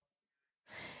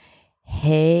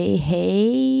Hey,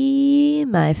 hey,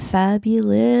 my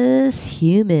fabulous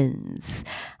humans.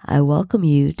 I welcome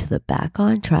you to the Back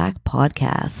on Track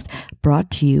podcast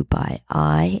brought to you by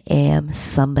I Am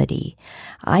Somebody.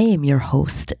 I am your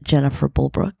host, Jennifer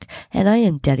Bulbrook, and I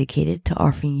am dedicated to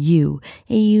offering you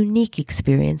a unique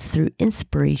experience through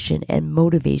inspiration and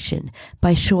motivation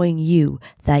by showing you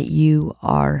that you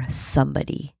are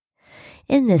somebody.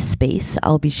 In this space,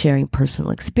 I'll be sharing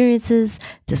personal experiences,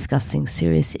 discussing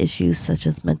serious issues such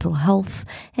as mental health,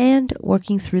 and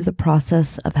working through the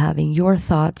process of having your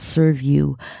thoughts serve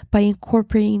you by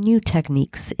incorporating new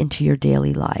techniques into your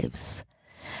daily lives.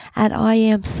 At I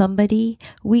Am Somebody,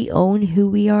 we own who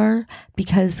we are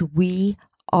because we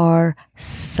are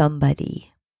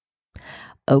somebody.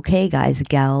 Okay, guys,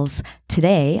 gals,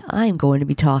 today I'm going to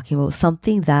be talking about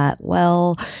something that,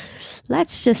 well,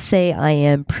 let's just say I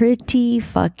am pretty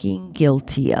fucking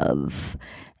guilty of.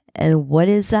 And what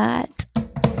is that?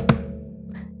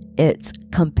 It's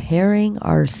comparing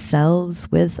ourselves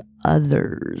with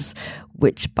others,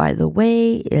 which, by the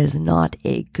way, is not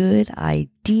a good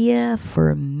idea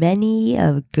for many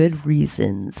of good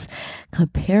reasons.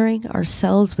 Comparing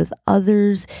ourselves with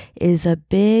others is a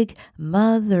big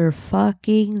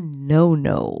motherfucking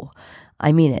no-no.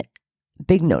 I mean it.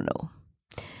 Big no-no.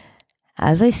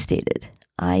 As I stated,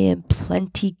 I am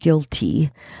plenty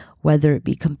guilty, whether it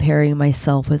be comparing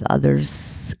myself with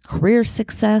others' career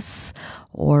success,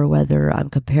 or whether I'm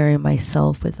comparing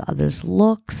myself with others'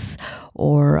 looks,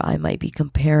 or I might be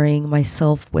comparing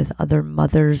myself with other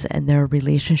mothers and their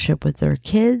relationship with their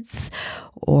kids,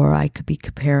 or I could be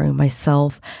comparing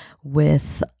myself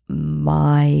with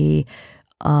my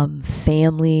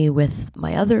family, with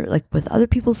my with other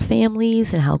people's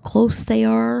families and how close they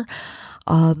are.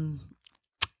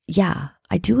 Yeah,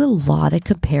 I do a lot of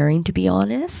comparing, to be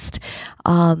honest.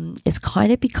 It's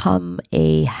kind of become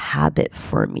a habit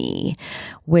for me,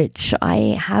 which I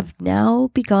have now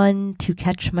begun to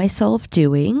catch myself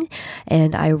doing,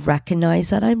 and I recognize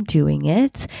that I'm doing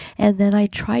it, and then I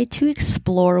try to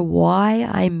explore why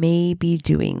I may be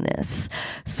doing this.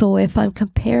 So if I'm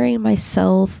comparing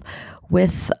myself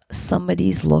with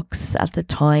somebody's looks at the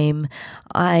time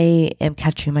I am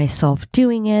catching myself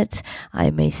doing it,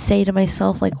 I may say to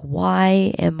myself, like,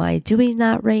 why am I doing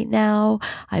that right now?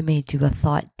 I may do a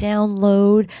thought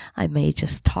download. I may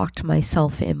just talk to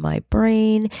myself in my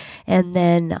brain, and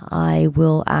then I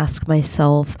will ask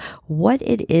myself what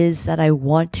it is that I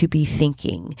want to be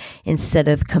thinking instead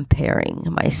of comparing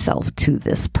myself to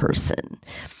this person.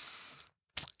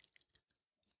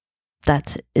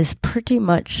 That is pretty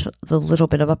much the little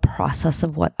bit of a process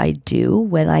of what I do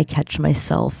when I catch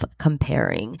myself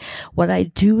comparing. What I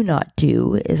do not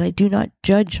do is I do not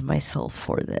judge myself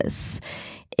for this.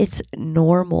 It's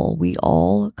normal. We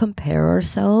all compare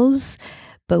ourselves,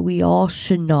 but we all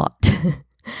should not.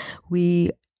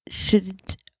 We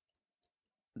shouldn't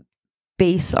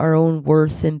base our own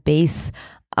worth and base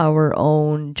our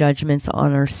own judgments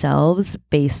on ourselves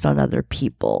based on other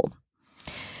people.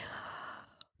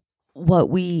 What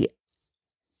we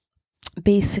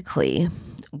basically,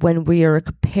 when we are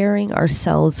comparing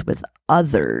ourselves with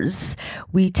others,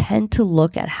 we tend to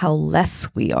look at how less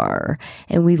we are,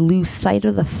 and we lose sight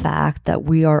of the fact that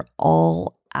we are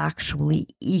all actually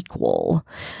equal,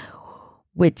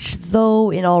 which, though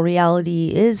in all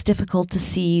reality is difficult to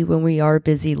see when we are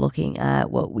busy looking at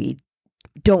what we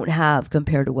don't have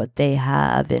compared to what they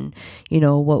have, and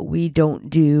what we don't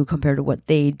do compared to what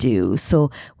they do.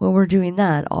 So when we're doing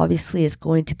that, obviously it's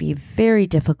going to be very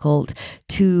difficult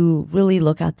to really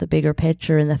look at the bigger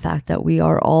picture and the fact that we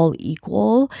are all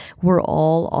equal. We're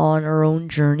all on our own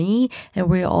journey, and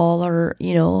we all are,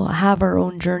 have our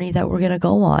own journey that we're going to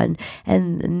go on,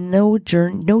 and no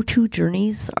two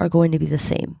journeys are going to be the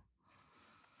same.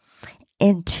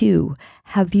 And two,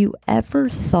 have you ever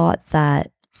thought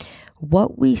that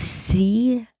what we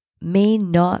see may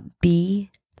not be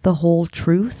the whole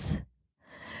truth?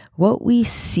 What we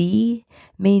see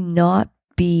may not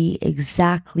be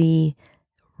exactly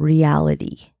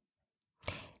reality.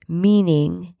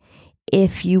 Meaning,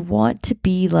 if you want to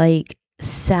be like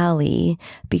Sally,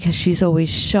 because she's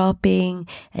always shopping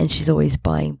and she's always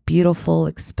buying beautiful,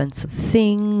 expensive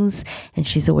things, and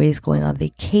she's always going on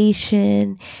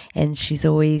vacation, and she's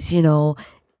always,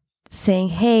 saying,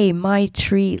 hey, my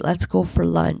treat, let's go for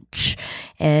lunch.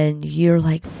 And you're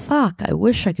like, fuck, I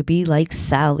wish I could be like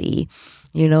Sally.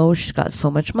 She's got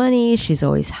so much money. She's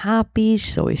always happy.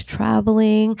 She's always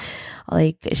traveling.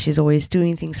 Like, she's always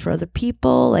doing things for other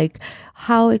people. Like,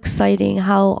 how exciting,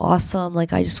 how awesome.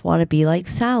 Like, I just want to be like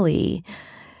Sally.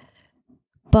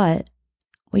 But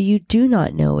what you do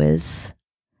not know is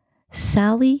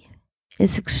Sally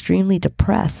is extremely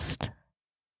depressed.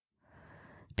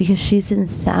 because she's in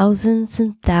thousands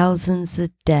and thousands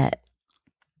of debt.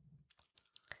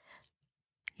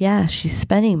 Yeah, she's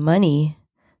spending money,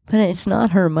 but it's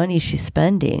not her money she's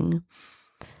spending.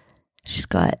 She's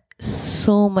got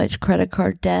so much credit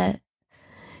card debt.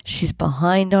 She's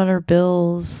behind on her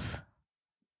bills.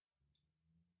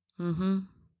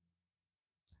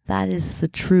 That is the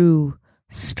true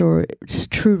story,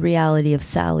 true reality of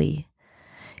Sally.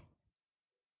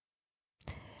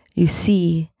 You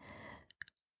see,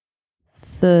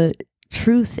 the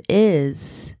truth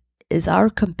is our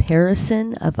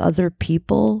comparison of other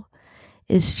people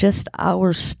is just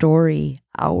our story,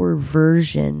 our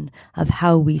version of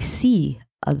how we see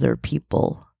other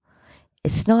people.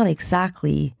 It's not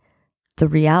exactly the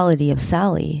reality of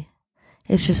Sally.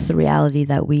 It's just the reality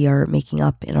that we are making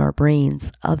up in our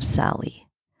brains of Sally.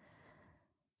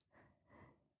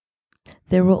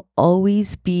 There will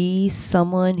always be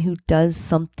someone who does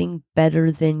something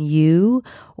better than you,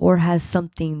 or has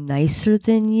something nicer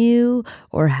than you,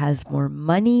 or has more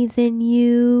money than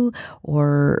you,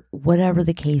 or whatever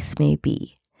the case may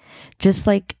be. Just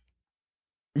like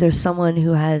there's someone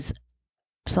who has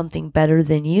something better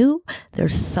than you,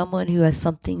 there's someone who has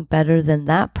something better than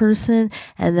that person,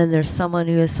 and then there's someone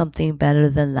who has something better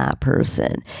than that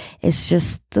person. It's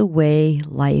just the way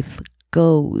life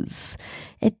goes.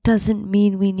 It doesn't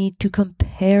mean we need to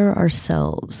compare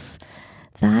ourselves.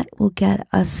 That will get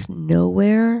us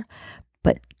nowhere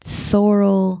but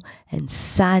sorrow and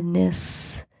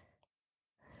sadness.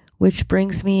 Which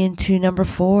brings me into number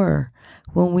 4.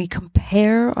 When we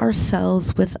compare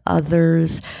ourselves with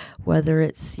others, whether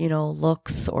it's,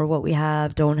 looks or what we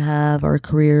have, don't have, our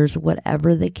careers,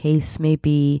 whatever the case may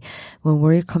be, when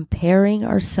we're comparing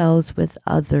ourselves with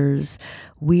others,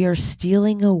 we are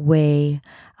stealing away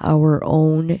our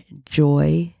own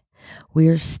joy. We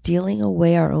are stealing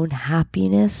away our own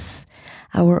happiness,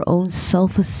 our own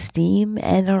self-esteem,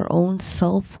 and our own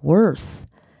self-worth.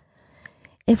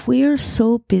 If we are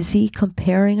so busy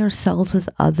comparing ourselves with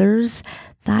others,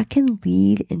 that can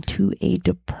lead into a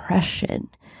depression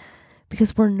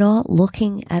because we're not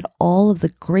looking at all of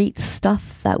the great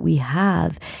stuff that we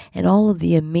have and all of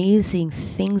the amazing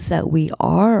things that we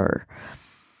are.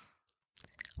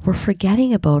 We're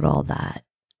forgetting about all that.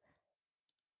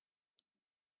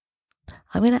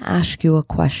 I'm going to ask you a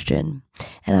question,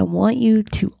 and I want you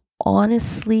to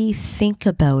honestly think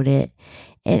about it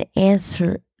and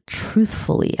answer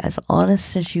truthfully, as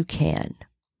honest as you can.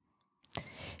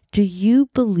 Do you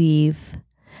believe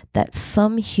that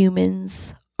some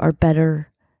humans are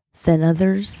better than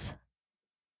others?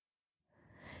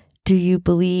 Do you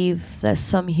believe that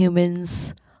some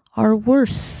humans are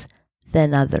worse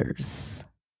than others?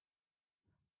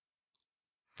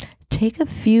 Take a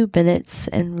few minutes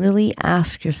and really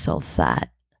ask yourself that.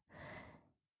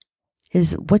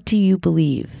 What do you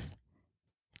believe?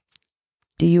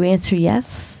 Do you answer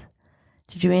yes?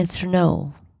 Did you answer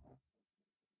no?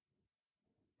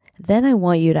 Then I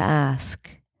want you to ask,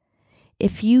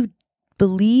 if you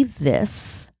believe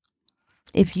this,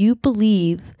 if you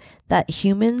believe that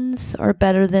humans are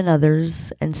better than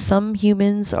others and some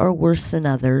humans are worse than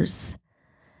others,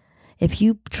 if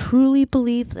you truly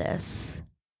believe this,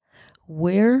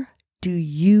 where do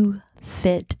you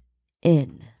fit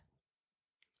in?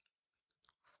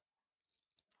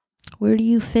 Where do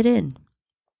you fit in?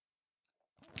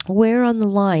 Where on the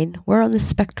line, where on the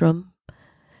spectrum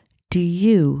do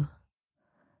you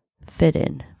fit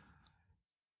in?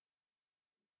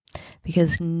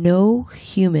 Because no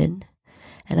human,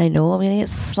 and I know I'm going to get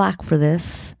slack for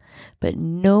this, but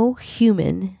no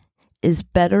human is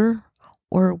better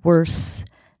or worse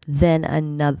than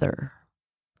another.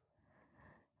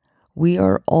 We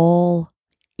are all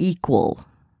equal.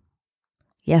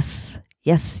 Yes,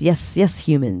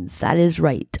 humans. That is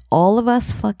right. All of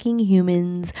us fucking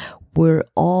humans, we're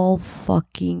all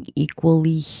fucking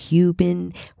equally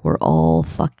human. We're all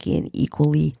fucking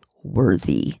equally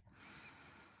worthy.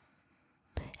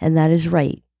 And that is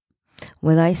right.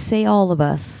 When I say all of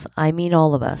us, I mean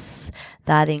all of us.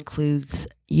 That includes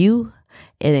you.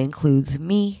 It includes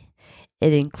me.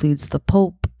 It includes the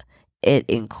Pope. It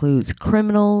includes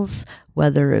criminals,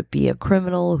 whether it be a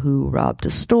criminal who robbed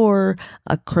a store,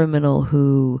 a criminal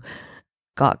who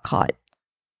got caught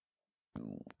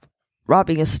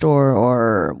robbing a store,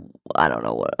 or I don't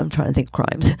know what, I'm trying to think of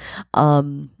crimes.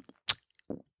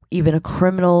 Even a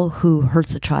criminal who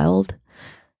hurts a child,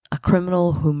 a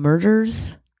criminal who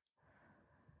murders.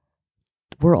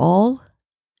 We're all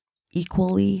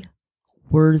equally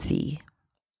worthy.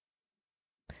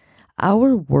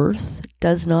 Our worth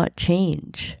does not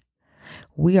change.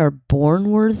 We are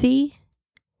born worthy,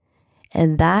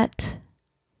 and that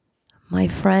my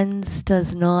friends,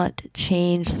 does not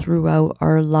change throughout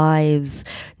our lives.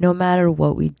 No matter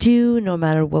what we do, no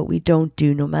matter what we don't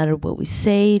do, no matter what we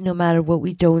say, no matter what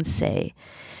we don't say.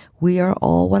 We are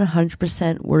all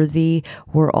 100% worthy.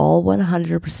 We're all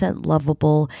 100%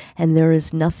 lovable. And there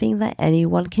is nothing that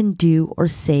anyone can do or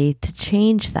say to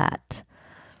change that.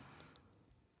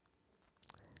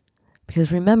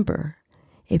 Because remember,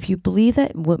 if you believe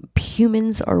that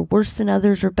humans are worse than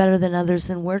others or better than others,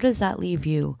 then where does that leave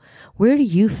you? Where do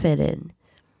you fit in?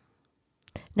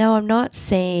 Now, I'm not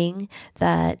saying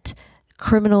that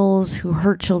criminals who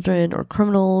hurt children or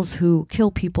criminals who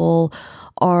kill people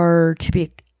are to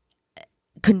be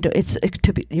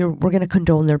we're going to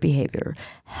condone their behavior.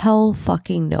 Hell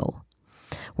fucking no.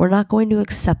 We're not going to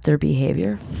accept their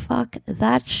behavior. Fuck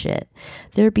that shit.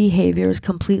 Their behavior is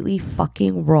completely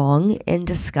fucking wrong and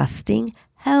disgusting.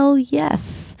 Hell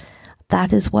yes.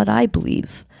 That is what I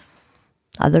believe.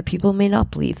 Other people may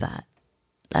not believe that.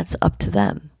 That's up to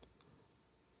them.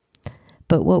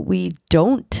 But what we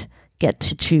don't get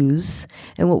to choose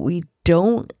and what we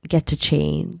don't get to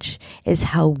change is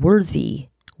how worthy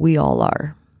we all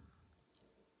are.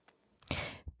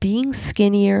 Being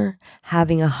skinnier,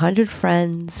 having 100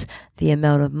 friends, the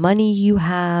amount of money you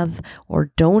have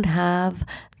or don't have,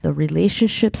 the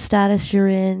relationship status you're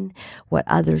in, what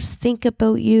others think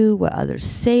about you, what others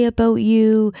say about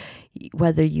you,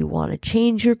 whether you want to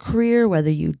change your career,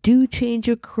 whether you do change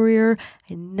your career,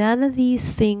 and none of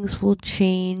these things will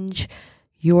change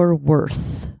your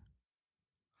worth.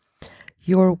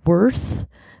 Your worth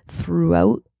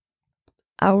throughout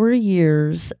our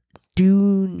years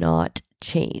do not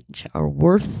change. Our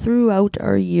worth throughout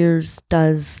our years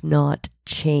does not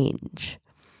change.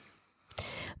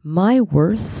 My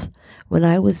worth when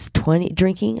I was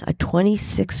drinking a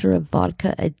 26er of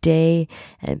vodka a day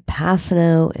and passing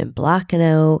out and blacking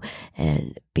out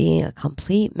and being a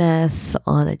complete mess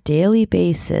on a daily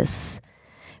basis,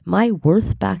 my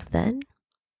worth back then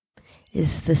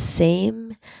is the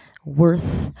same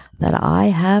worth that I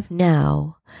have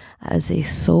now as a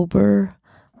sober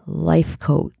life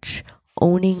coach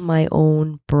owning my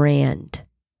own brand.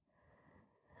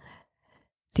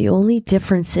 The only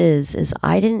difference is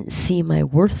I didn't see my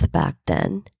worth back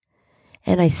then,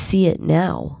 and I see it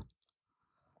now.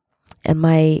 And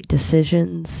my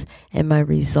decisions and my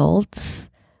results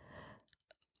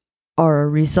are a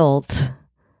result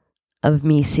of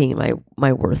me seeing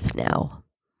my worth now.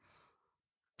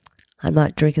 I'm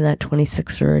not drinking that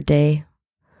 26er a day.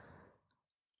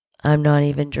 I'm not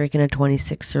even drinking a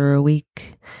 26er a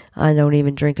week. I don't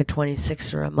even drink a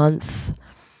 26er a month.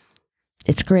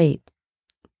 It's great.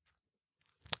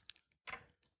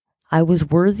 I was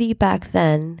worthy back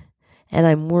then, and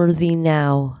I'm worthy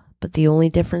now. But the only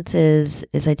difference is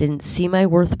I didn't see my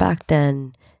worth back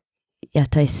then,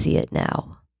 yet I see it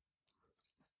now.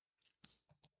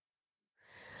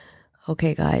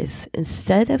 Okay, guys,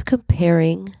 instead of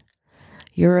comparing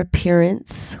your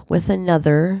appearance with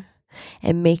another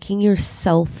and making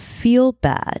yourself feel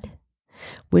bad,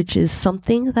 which is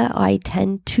something that I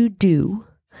tend to do,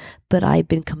 but I've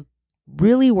been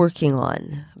really working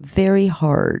on very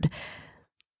hard.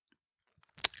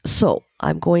 So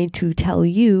I'm going to tell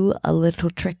you a little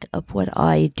trick of what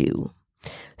I do.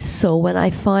 So when I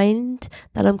find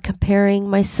that I'm comparing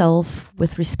myself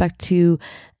with respect to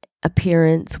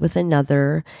appearance with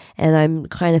another, and I'm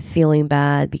kind of feeling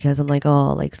bad because I'm like,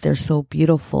 oh, like they're so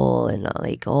beautiful, and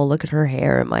like, oh, look at her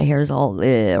hair and my hair's all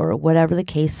or whatever the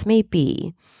case may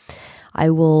be,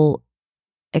 I will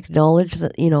acknowledge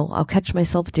that, I'll catch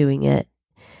myself doing it.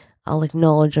 I'll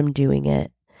acknowledge I'm doing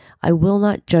it. I will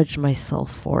not judge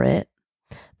myself for it,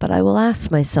 but I will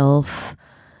ask myself,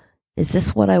 is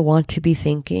this what I want to be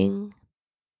thinking?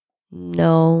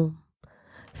 No.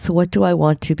 So what do I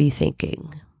want to be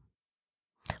thinking?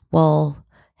 Well,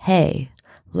 hey,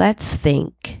 let's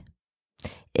think.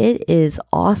 It is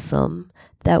awesome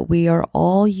that we are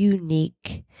all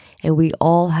unique and we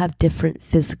all have different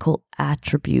physical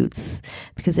attributes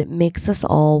because it makes us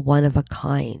all one of a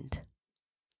kind.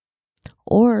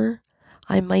 Or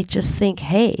I might just think,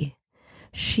 hey,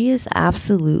 she is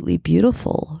absolutely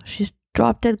beautiful. She's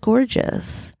drop dead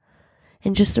gorgeous.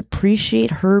 And just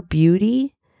appreciate her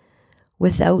beauty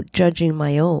without judging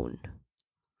my own,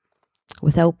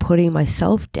 without putting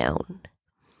myself down,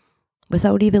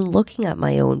 without even looking at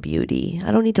my own beauty.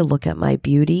 I don't need to look at my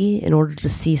beauty in order to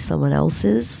see someone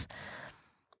else's.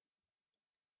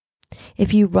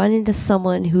 If you run into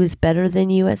someone who is better than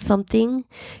you at something,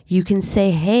 you can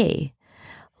say, hey,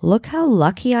 look how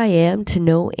lucky I am to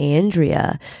know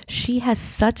Andrea. She has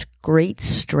such great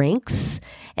strengths,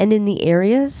 and in the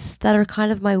areas that are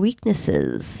kind of my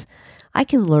weaknesses, I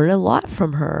can learn a lot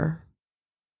from her.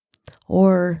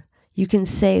 Or you can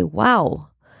say, wow,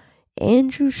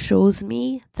 Andrew shows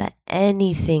me that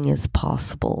anything is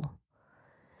possible.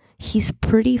 He's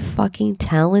pretty fucking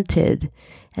talented,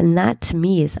 and that to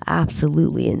me is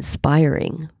absolutely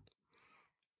inspiring.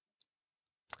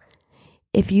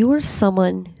 If you are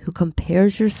someone who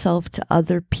compares yourself to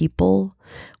other people,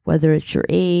 whether it's your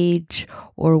age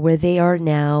or where they are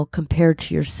now compared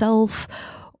to yourself,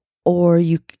 so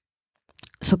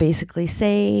basically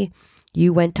say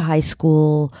you went to high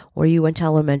school or you went to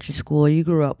elementary school, or you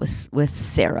grew up with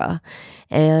Sarah,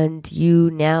 and you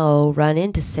now run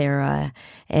into Sarah,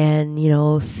 and,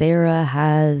 Sarah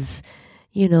has,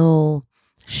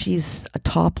 she's a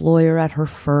top lawyer at her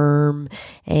firm,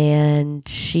 and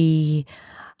she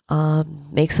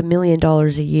makes $1 million a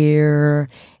year,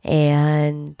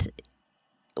 and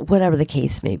whatever the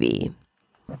case may be.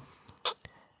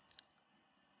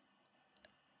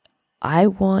 I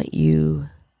want you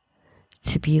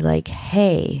to be like,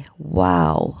 hey,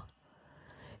 wow,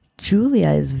 Julia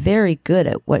is very good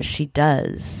at what she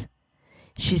does.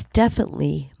 She's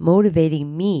definitely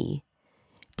motivating me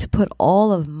to put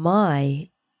all of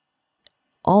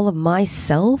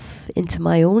myself into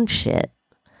my own shit.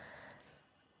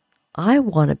 I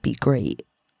want to be great.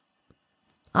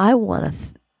 I want to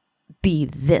be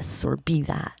this or be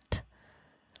that.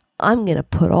 I'm going to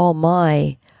put all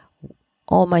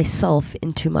myself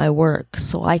into my work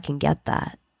so I can get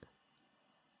that.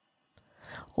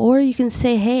 Or you can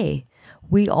say, hey,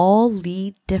 we all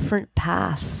lead different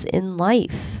paths in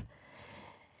life,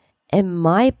 and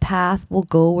my path will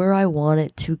go where I want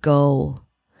it to go.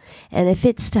 And if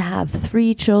it's to have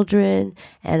 3 children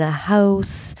and a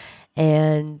house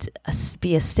and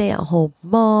be a stay-at-home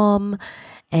mom,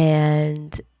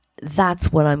 and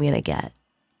that's what I'm going to get.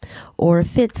 Or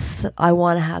if it's, I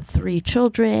want to have 3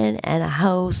 children and a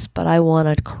house, but I want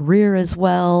a career as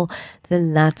well,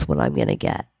 then that's what I'm going to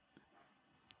get.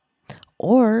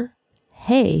 Or,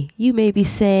 hey, you may be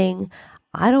saying,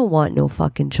 I don't want no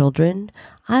fucking children.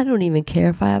 I don't even care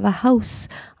if I have a house.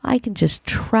 I can just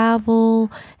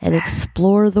travel and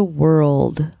explore the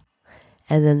world.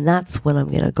 And then that's what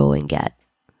I'm going to go and get.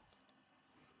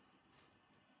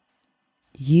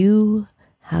 You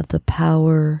have the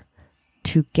power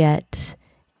to get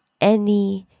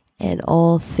any and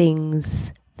all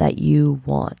things that you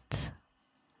want.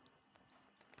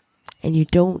 And you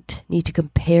don't need to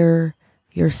compare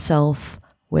yourself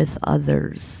with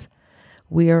others.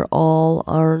 We are all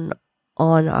on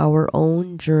our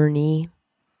own journey.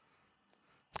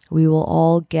 We will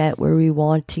all get where we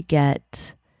want to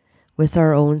get with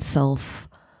our own self,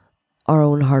 our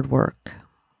own hard work.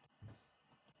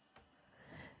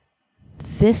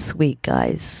 This week,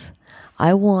 guys,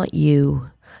 I want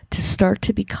you to start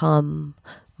to become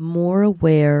more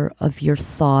aware of your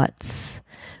thoughts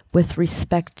with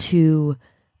respect to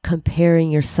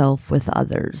comparing yourself with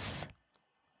others.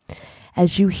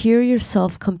 As you hear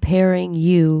yourself comparing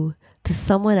you to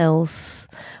someone else,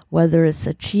 whether it's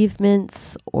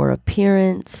achievements or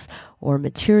appearance or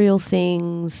material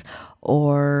things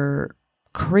or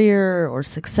career or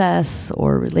success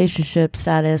or relationship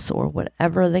status or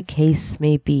whatever the case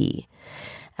may be,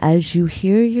 as you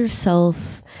hear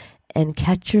yourself and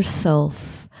catch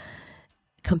yourself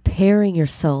comparing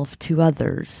yourself to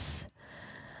others,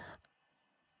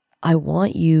 I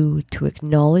want you to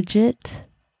acknowledge it,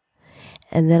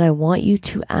 and then I want you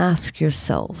to ask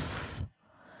yourself,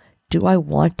 do I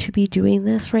want to be doing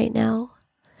this right now?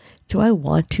 Do I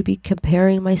want to be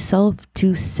comparing myself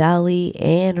to Sally,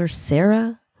 Ann, or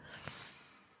Sarah?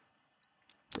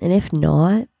 And if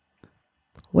not,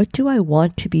 what do I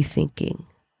want to be thinking?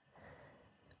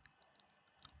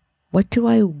 What do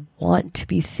I want to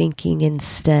be thinking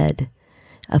instead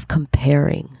of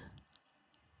comparing?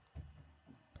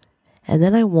 And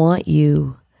then I want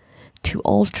you to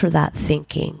alter that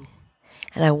thinking,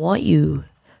 and I want you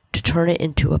to turn it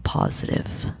into a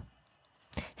positive.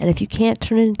 And if you can't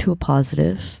turn it into a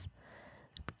positive,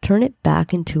 turn it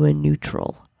back into a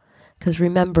neutral. Because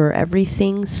remember,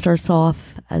 everything starts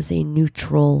off as a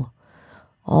neutral.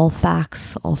 All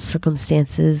facts, all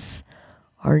circumstances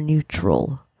are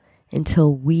neutral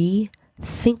until we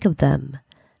think of them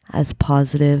as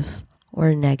positive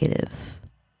or negative.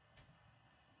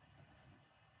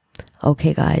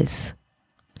 Okay, guys.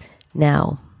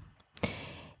 Now,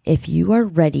 if you are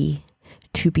ready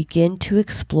to begin to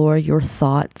explore your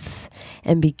thoughts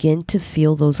and begin to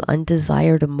feel those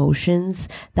undesired emotions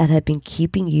that have been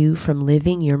keeping you from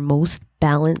living your most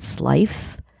balanced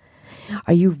life,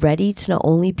 are you ready to not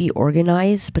only be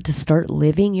organized, but to start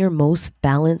living your most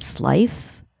balanced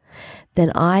life?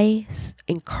 Then I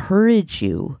encourage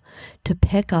you to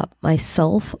pick up my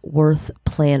self-worth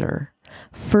planner.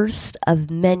 first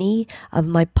of many of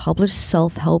my published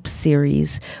self-help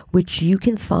series, which you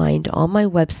can find on my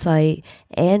website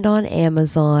and on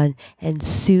Amazon and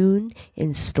soon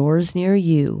in stores near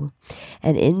you.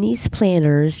 And in these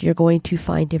planners, you're going to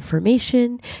find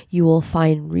information, you will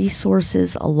find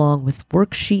resources along with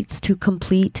worksheets to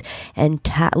complete and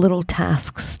little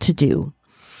tasks to do.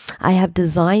 I have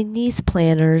designed these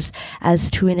planners as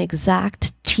to an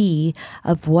exact T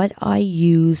of what I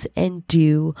use and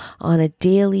do on a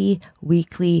daily,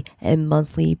 weekly, and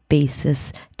monthly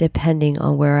basis, depending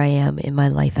on where I am in my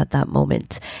life at that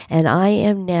moment. And I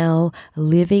am now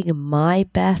living my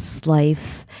best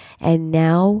life, and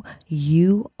now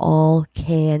you all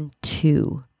can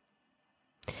too.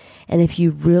 And if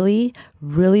you really,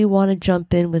 really want to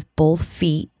jump in with both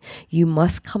feet, you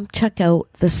must come check out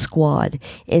The Squad.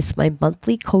 It's my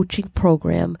monthly coaching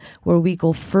program where we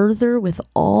go further with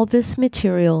all this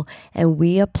material and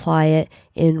we apply it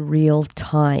in real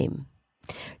time.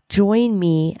 Join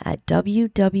me at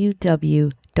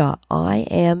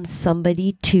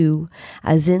www.iamsomebody2,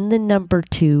 as in the number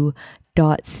 2.ca,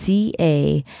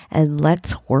 and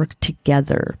let's work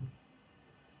together.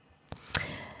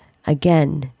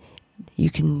 Again, you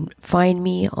can find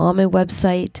me on my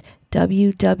website,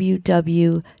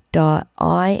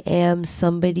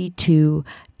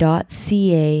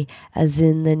 www.iamsomebody2.ca, as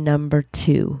in the number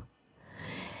 2.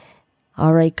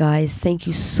 All right, guys, thank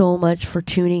you so much for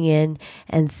tuning in,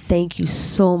 and thank you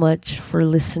so much for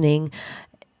listening.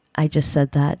 I just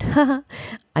said that.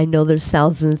 I know there's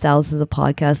thousands and thousands of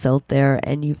podcasts out there,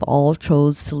 and you've all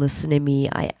chose to listen to me.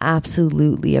 I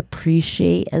absolutely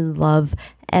appreciate and love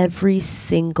every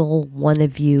single one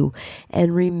of you.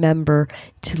 And remember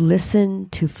to listen,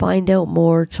 to find out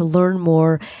more, to learn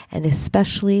more, and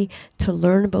especially to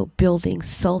learn about building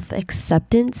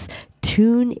self-acceptance.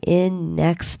 Tune in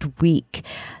next week.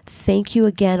 Thank you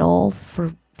again all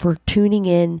for tuning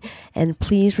in, and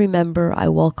please remember I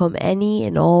welcome any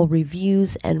and all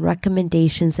reviews and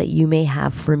recommendations that you may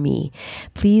have for me.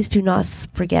 Please do not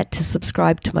forget to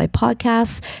subscribe to my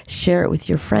podcast, share it with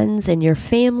your friends and your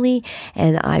family,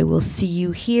 and I will see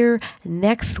you here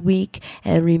next week.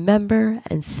 And remember,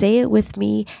 and say it with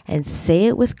me and say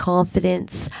it with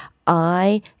confidence,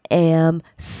 I am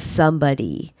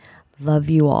somebody. Love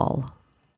you all.